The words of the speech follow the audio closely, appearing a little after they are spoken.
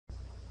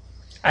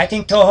I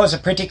think Toho's a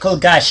pretty cool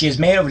guy. She is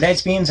made of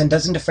lesbians and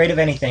doesn't afraid of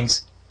anything.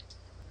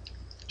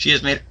 She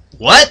is made...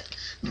 What?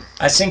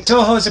 I think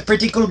Toho is a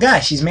pretty cool guy.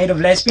 She's made of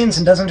lesbians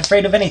and doesn't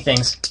afraid of anything.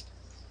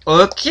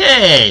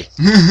 Okay.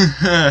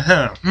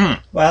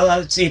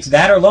 Well, it's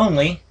that or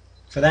lonely.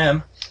 For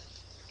them.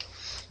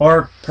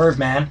 Or perv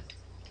man.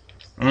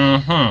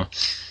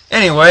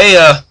 Anyway,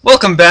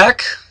 welcome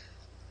back.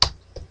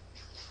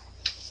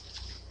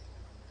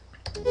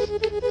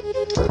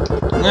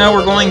 Now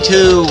we're going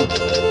to...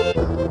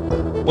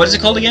 What is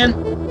it called again?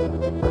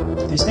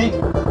 This thing?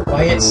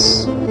 Why,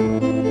 it's...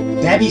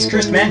 Babby's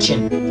Cursed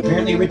Mansion.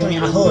 Apparently originally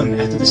a hun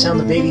after the sound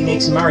the baby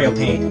makes in Mario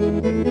Paint.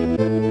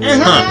 I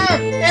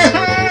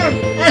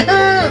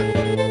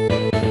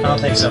don't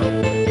think so.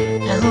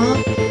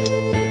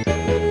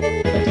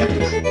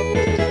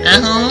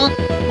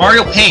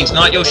 Mario Paint,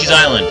 not Yoshi's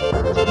Island.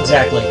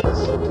 Exactly.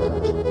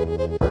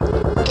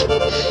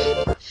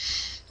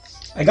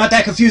 I got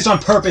that confused on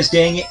purpose,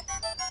 dang it.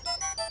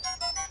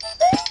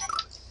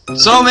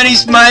 So many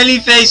smiley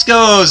face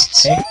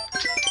ghosts! Hey.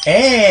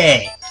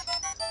 Hey!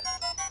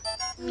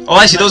 Oh,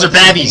 I see, those are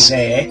Babbies.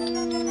 Hey,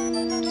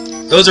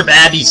 Those are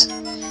Babbies.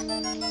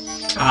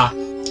 Ah.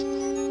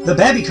 The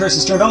Babby curse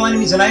has turned all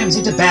enemies and items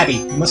into Babby.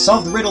 You must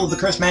solve the riddle of the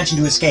cursed mansion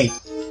to escape.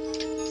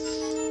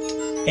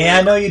 Hey,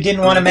 I know you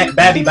didn't want to mech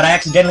Babby, but I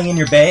accidentally in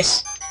your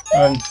base.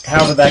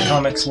 However that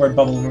comic's word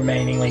bubble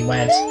remainingly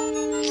went.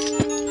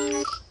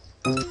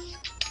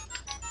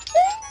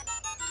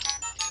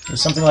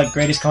 There's something like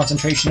greatest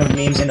concentration of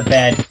memes in a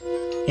bed.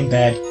 In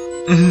bed.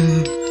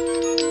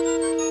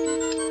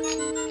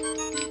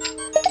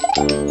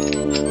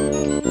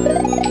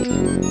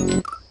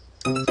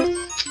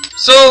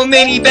 So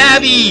many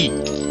Babby!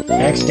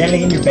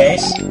 Accidentally in your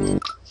base?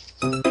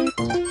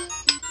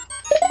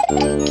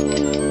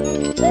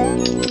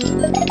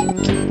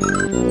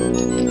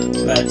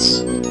 So that's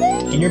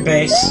in your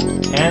base,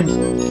 and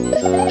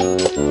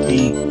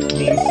the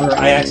meme for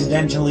I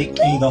accidentally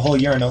eat the whole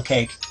urinal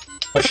cake.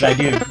 What should I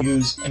do?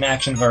 Use an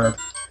action verb.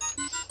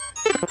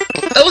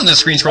 That wasn't a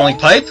screen-scrolling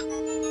pipe!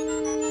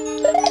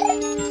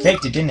 It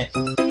faked it, didn't it?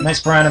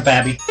 Nice piranha,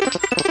 Babby.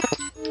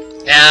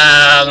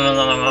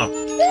 No.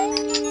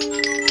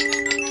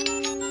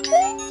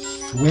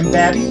 Swim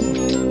Babby?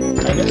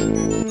 Kind of.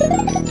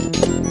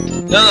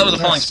 No, that was a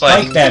falling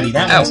spike. Spike Babby.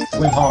 That one's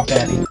Swim Honk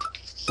Babby.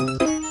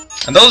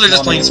 And those are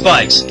just plain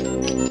spikes. You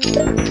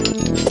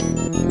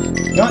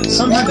know what?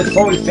 Sometime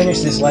before we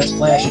finish this Let's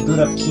Play, I should boot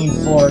up Keen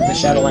 4, the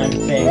Shadowland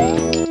thing,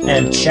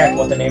 and check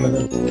what the name of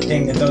the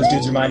thing that those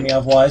dudes remind me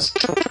of was.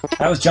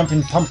 I was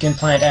Jumping Pumpkin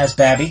Plant as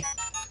Babby.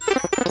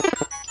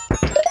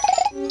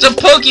 It's a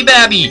Pokey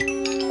Babby!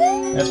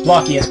 That's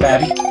Blocky as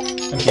Babby.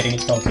 I'm kidding,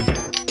 it's Pokey.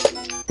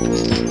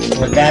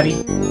 Or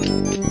Babby.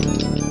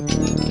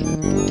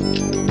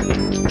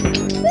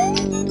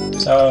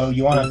 So,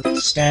 you want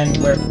to stand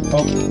where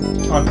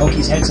on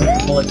Pokey's head so that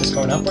the bullet is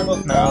going upward?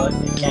 Well, no,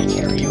 it can't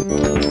carry you.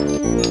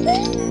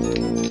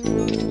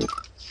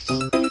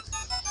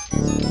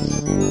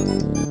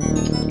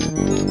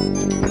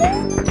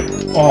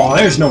 Oh,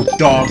 there's no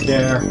dog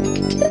there.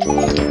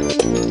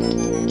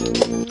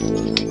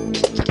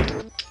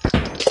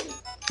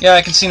 Yeah,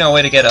 I can see no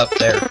way to get up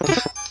there.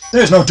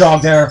 There's no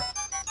dog there.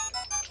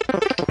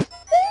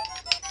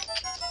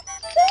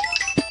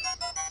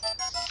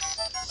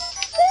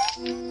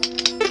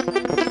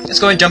 Let's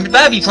go and jump at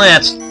Babby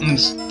plants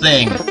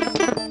thing.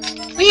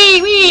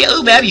 Wee!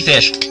 Oh, Babby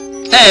fish.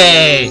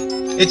 Hey!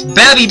 It's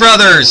Babby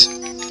Brothers!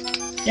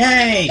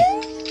 Yay!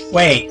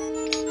 Wait.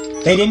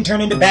 They didn't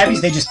turn into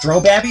Babbies, they just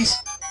throw Babbies?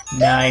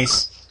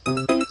 Nice.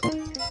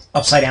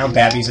 Upside down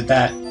Babbies at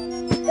that.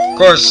 Of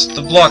course,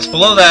 the blocks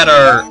below that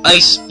are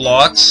ice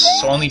blocks,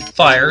 so I'll need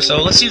fire,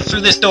 so let's see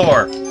through this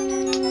door.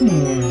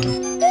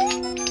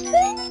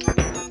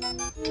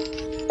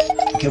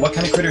 Okay, what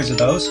kind of critters are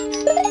those?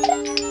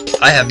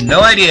 I have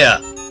no idea.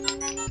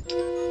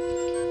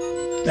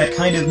 That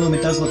kind of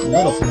movement does look a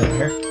little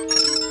familiar.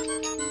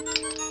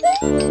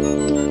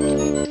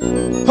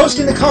 Post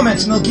in the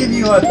comments and they'll give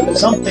you a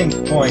something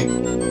point.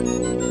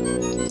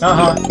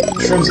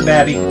 Shroom's a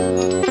Babby.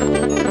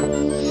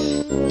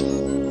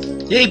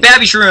 Yay,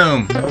 Babby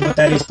Shroom! But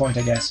that is point,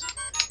 I guess.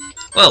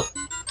 Well.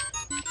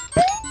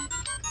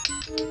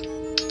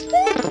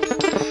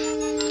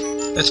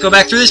 Let's go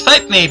back through this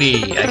pipe,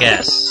 maybe, I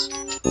guess.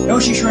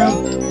 Yoshi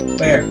Shroom!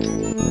 Where?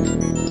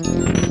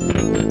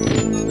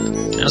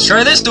 Let's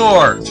try this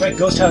door! That's right,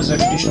 ghost houses are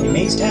traditionally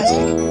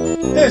maze-tastic.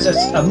 There's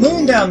a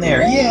moon down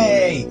there,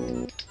 yay!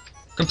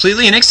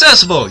 Completely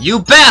inaccessible, you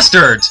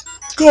bastards!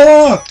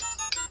 Go!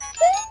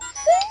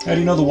 How do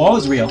you know the wall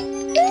is real?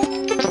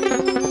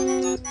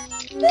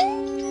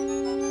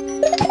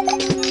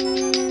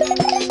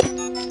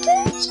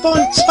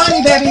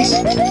 Spiny Babbies!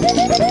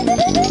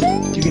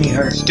 You can eat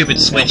her. Stupid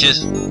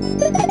switches.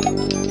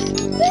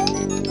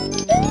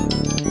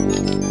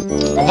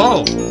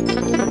 Oh!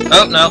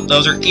 Oh, no,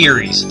 those are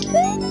Eries.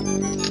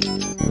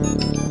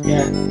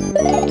 Yeah.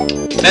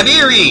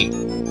 Babiri!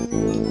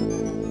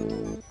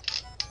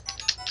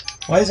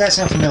 Why does that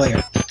sound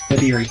familiar?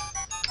 Babiri.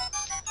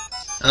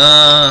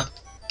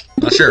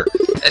 Not sure.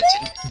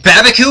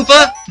 Babby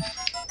Koopa?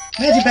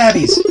 Magic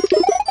Babbies!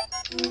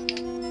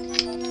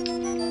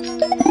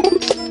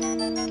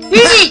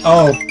 Whee!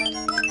 Oh.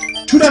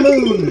 To the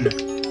moon!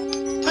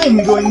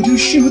 I'm going to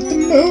shoot the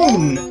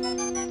moon!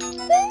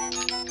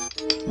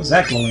 What's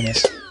that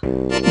glowiness?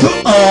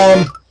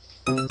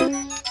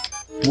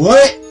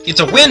 What? It's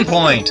a win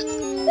point!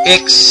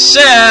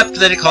 Except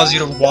that it causes you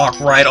to walk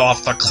right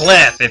off the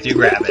cliff if you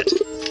grab it.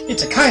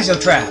 It's a Kaizo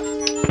trap!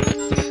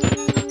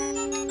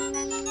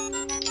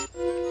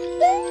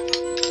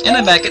 And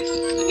I'm back at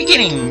the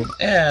beginning. Is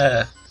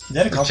that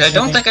a Which I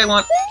don't think I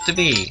want to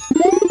be.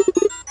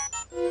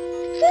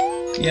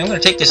 Yeah, I'm gonna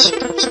take this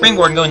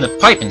springboard and go in the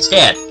pipe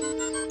instead.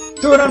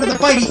 Throw it onto the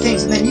bitey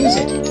things and then use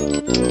it!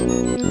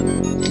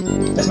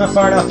 That's not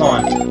far enough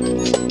on.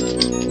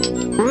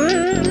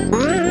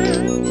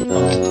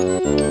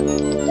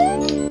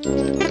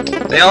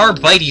 They are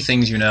bitey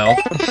things, you know.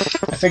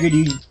 I figured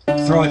you'd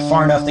throw it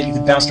far enough that you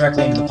could bounce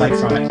directly into the pipe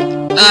from it.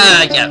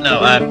 Yeah, no,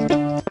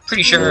 I'm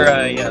pretty sure,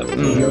 yeah.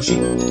 Yoshi?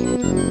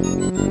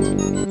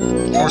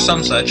 Or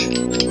some such.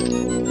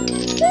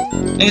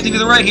 Anything to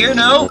the right here?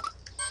 No?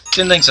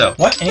 Didn't think so.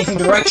 What? Anything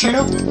to the right,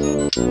 Chino?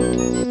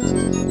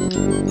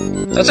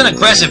 That's an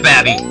aggressive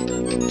Babby.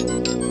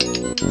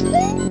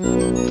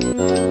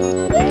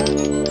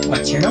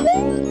 What, Chino?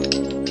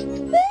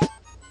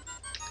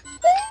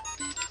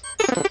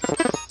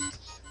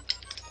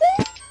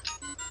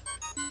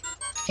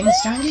 Any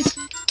stylies?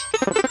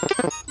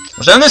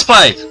 What's on this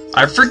pipe?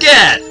 I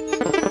forget!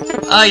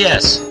 Ah,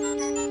 yes.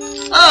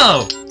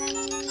 Oh!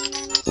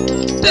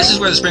 This is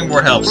where the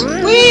springboard helps.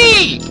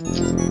 Whee!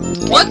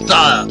 What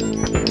the?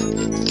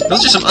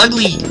 Those are some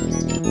ugly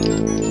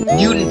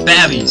mutant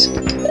babbies.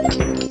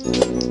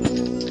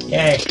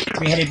 Yay,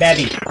 three-headed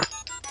Babby.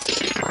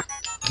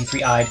 Okay,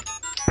 three-eyed.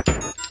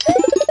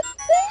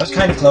 That was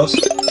kind of close.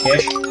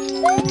 Ish.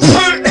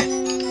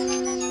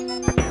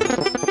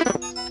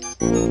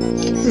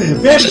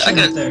 I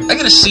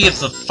gotta see if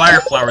the fire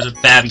flowers are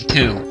Babby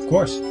too. Of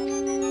course.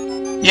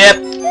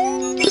 Yep.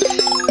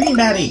 Green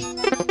Babby.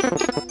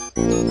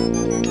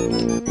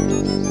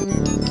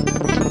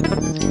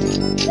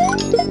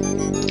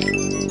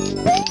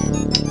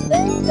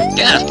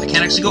 Gas, I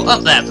can't actually go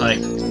up that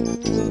pipe.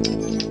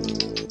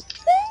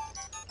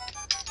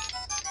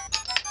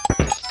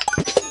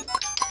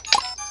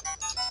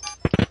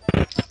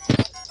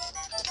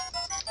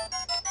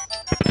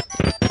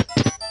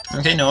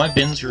 Okay, no, I've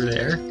been through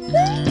there.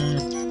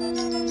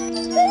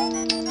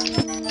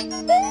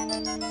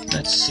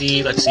 Let's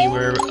see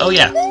where... Oh,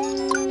 yeah.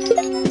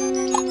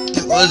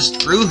 It was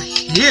through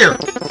here!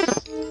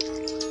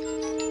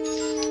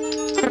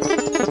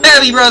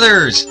 Babby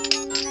Brothers!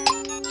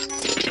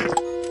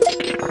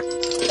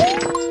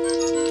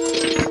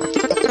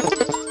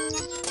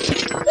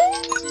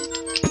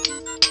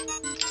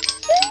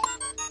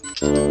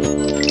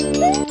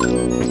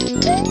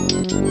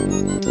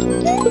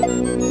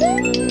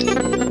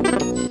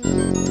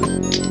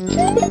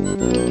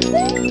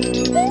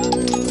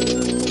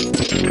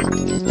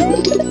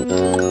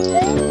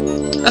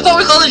 I thought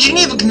we called the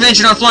Geneva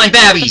Convention on flying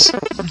babbies!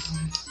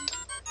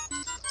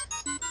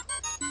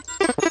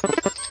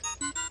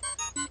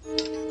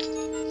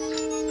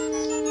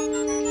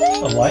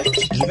 A what?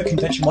 Geneva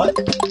Convention what?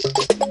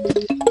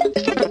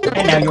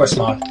 And now you're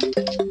smart.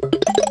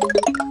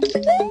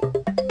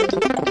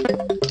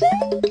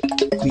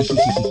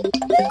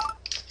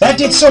 That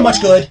did so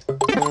much good!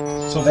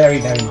 So very,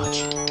 very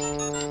much.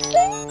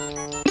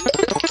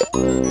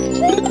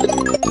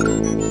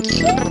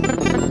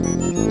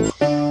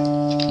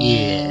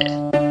 Yeah.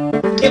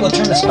 It will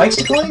turn the spikes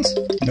to coins?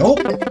 Nope.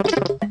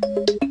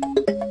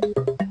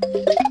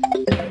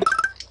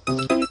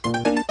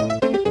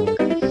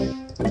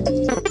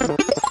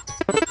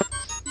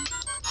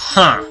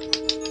 Huh.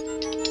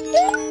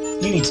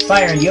 You need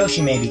fire and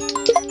Yoshi, maybe.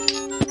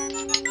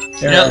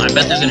 Yeah, I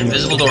bet there's an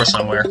invisible door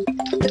somewhere.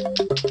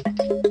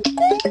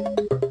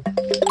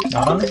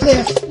 Not on the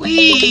cliff.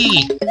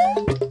 Whee!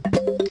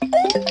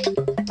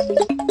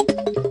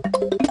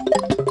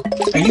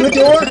 Are you a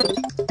door?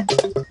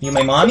 You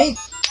my mommy?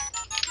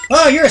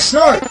 Oh, you're a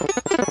snort!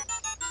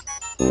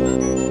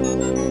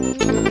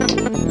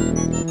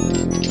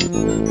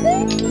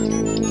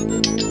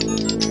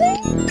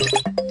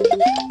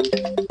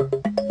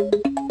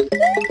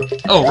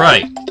 Oh,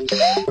 right.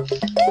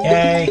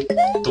 Yay.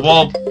 The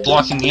wall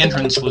blocking the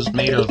entrance was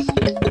made of...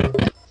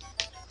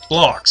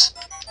 blocks.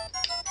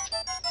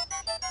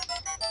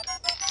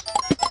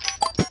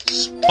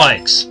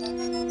 Spikes.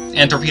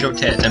 And torpedo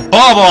teds. And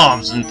ball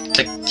bombs! And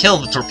to kill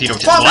the torpedo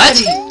teds.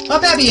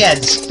 What? Babby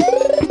heads!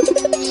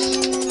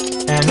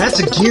 And that's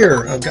a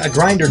gear, a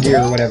grinder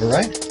gear or whatever,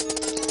 right?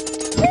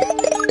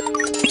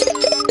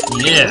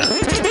 Yeah.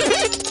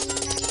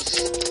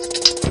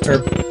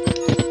 Or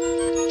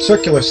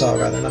circular saw,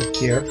 rather, not a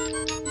gear.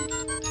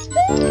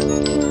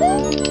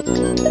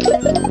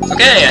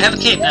 Okay, I have a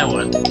cape, now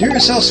what? Do it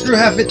yourself, screw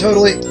half of it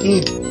totally.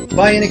 You need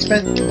buy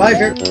inexpensive, buy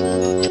very...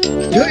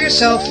 Do it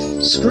yourself,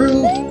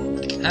 screw...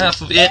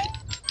 Half of it.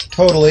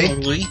 Totally.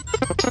 Totally.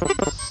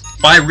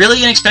 Buy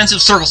really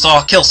inexpensive circle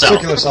saw, kill cell.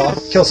 Circular saw,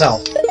 kill cell.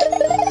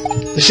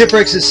 The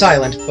shipwrecks is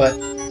silent, but...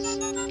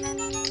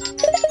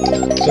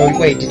 So,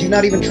 wait, did you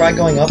not even try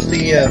going up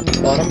the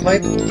bottom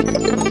pipe?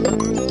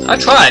 I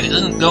tried, it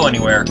doesn't go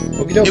anywhere.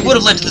 Okey-dokey. It would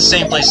have led to the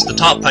same place as the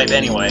top pipe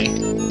anyway.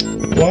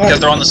 Why? Because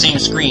they're on the same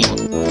screen.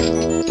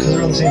 Because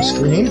they're on the same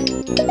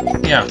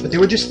screen? Yeah. But they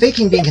were just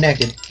faking being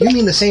connected. You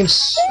mean the same,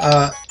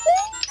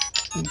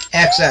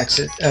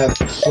 x-axis,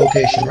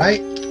 location,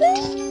 right?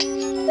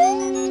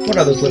 What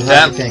are those little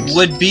happy things? That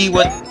would be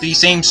what the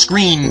same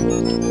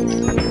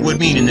screen would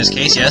mean in this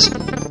case, yes.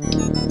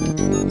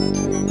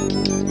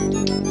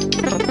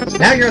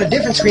 Now you're on a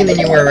different screen than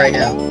you were right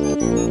now. No,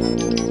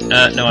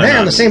 I'm Now you're not.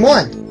 on the same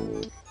one.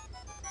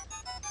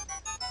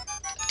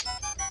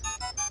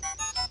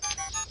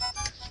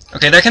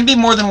 Okay, there can be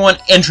more than one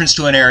entrance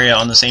to an area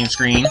on the same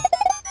screen.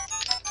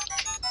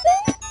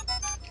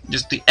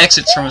 Just the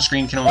exits from a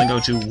screen can only go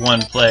to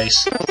one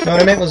place. No,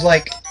 what I meant was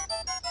like...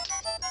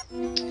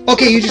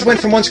 Okay, you just went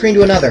from one screen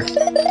to another.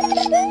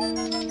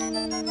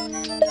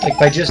 Like,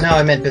 by just now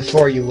I meant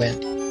before you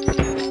went.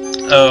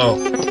 Oh,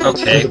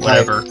 okay,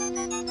 whatever.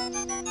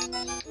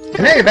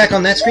 And now you're back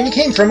on that screen you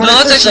came from when No,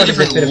 I that's first actually a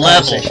started this different bit of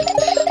level.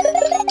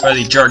 conversation. By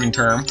the jargon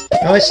term.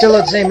 No, it's still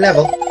at the same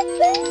level.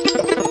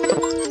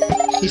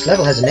 Each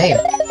level has a name.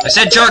 I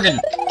said jargon!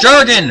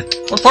 Jargon!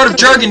 What part of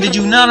jargon did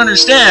you not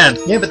understand?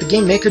 Yeah, but the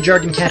game maker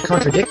jargon can't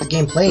contradict the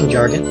game playing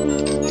jargon.